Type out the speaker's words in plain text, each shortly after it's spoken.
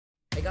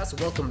Hey guys,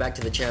 welcome back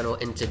to the channel.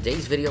 In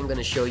today's video, I'm going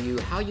to show you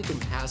how you can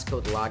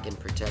passcode lock and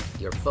protect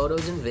your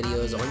photos and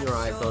videos on your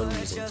iPhone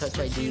using Touch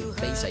ID,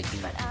 Face ID,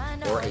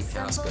 or a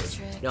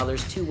passcode. Now,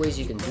 there's two ways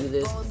you can do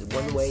this.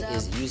 One way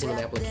is using an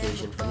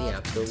application from the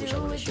App Store, which I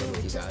want to share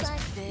with you guys.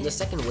 And the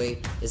second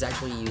way is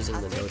actually using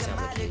the Notes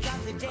application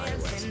in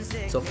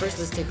iOS. So first,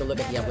 let's take a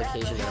look at the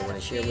application that I want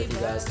to share with you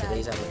guys.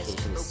 Today's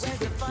application is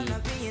Secret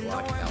Key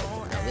Lock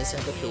Album. Now, this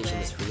application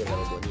is free,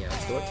 available in the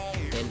App Store,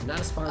 and not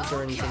a sponsor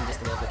or anything,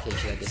 just an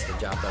application that gets the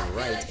job done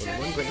right. And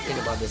one great thing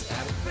about this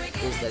app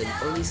is that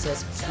it only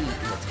says key in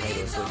the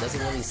title, so it doesn't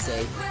really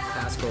say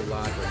passcode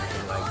lock or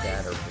anything like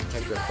that, or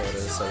protect your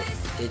photos. So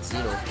it's,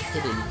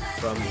 hidden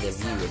from the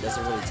view. It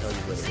doesn't really tell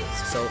you what it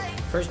is. So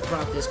first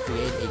prompt is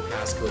create a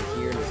passcode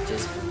here. Let's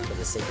just, for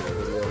the sake of the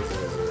video,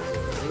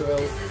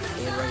 0000.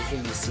 And right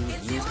here you see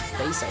use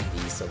Face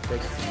ID. So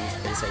click use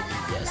Face ID,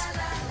 yes.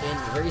 And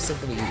very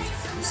simple to use.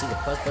 You see the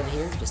plus button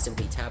here, just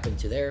simply tap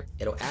into there.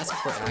 It'll ask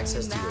for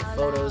access to your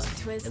photos,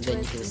 and then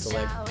you can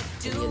select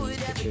any of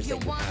these pictures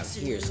that you have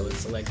here. So let's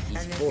select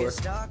these four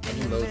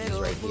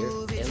emojis right here,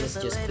 and let's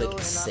just click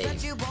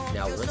save.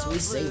 Now once we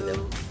save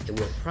them, it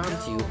will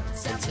prompt you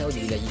and tell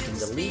you that you can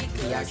delete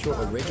the actual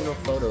original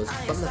photos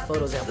from the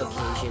Photos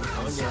application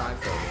on your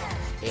iPhone.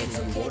 And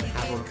you won't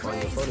have them on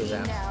your Photos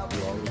app,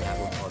 you only have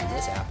them on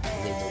this app,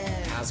 and they will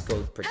be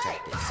passcode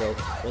protected. So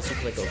once you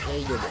click OK,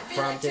 you'll get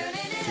prompted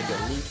to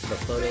delete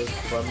the photos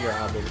from your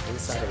album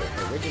inside of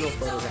an original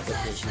Photos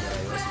application in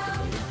iOS. You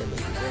can delete them if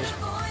you wish.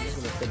 I'm just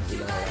going to click do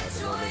not allow at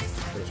the moment,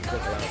 but if you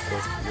click allow, of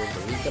course, you'll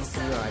delete them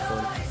from your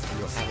iPhone, and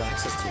you'll have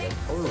access to them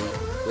only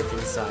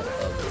within inside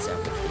of this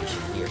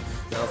application here.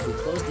 Now if we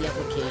close the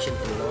application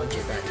and launch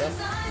it back up,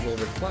 it will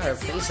require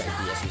Face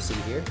ID, as you see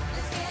here.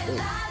 Boom,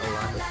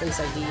 unlock with Face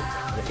ID,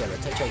 and if you have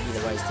a Touch ID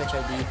device, Touch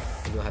ID,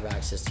 and you'll have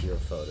access to your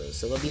photos.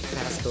 So they'll be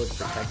passcode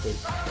protected,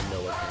 and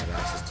no one can have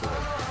access to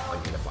them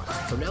on your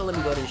device. So now let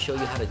me go ahead and show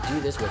you how to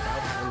do this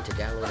without having to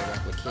download an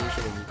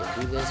application, and you can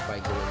do this by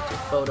going to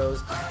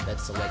Photos.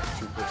 Let's select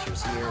two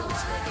pictures here,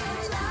 let's select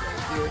these two right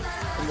here,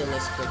 and then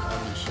let's click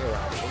on the Share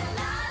option.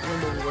 And then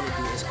what we want to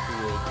do is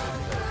create a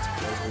note.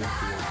 Once we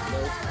create a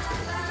note, it's going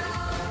to create it,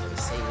 and we're going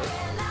to save it.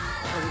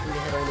 Now we can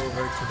head on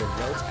over to the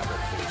Notes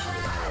application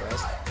in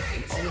iOS.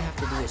 And all you have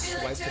to do is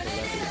swipe to the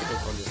left and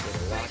click on this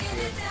little lock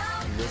here,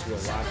 and this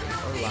will lock and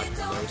unlock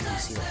the notes. You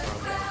see the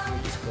prompt down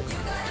here, just click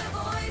on the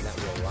lock, and that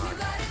will lock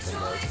the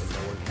notes, and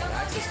no one can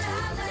have access to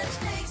it unless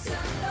they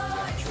have the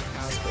actual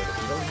passcode. If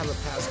you don't have a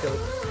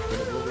passcode, then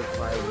it will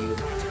require you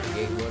to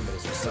create one, but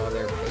as you saw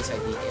there, Face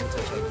ID and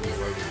Touch ID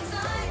work to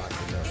unlock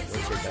the note.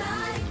 Once you're done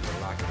using it, you can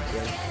lock it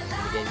again, and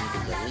again you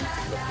can delete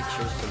the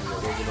pictures from the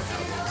original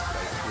albums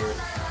right here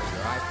on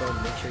your iPhone.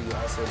 Make sure you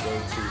also go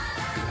to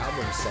the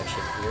album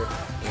section here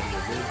and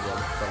remove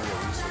them from your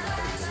recent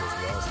deleted as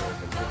well, so it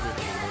can quickly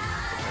delete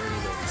and only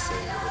will be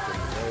saved within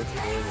the notes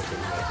or within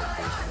the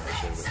application that I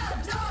shared with you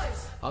guys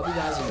today. I hope you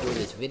guys enjoyed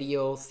this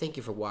video. Thank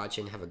you for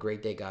watching. Have a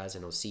great day, guys,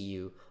 and I'll see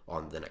you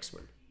on the next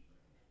one.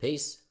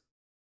 Peace.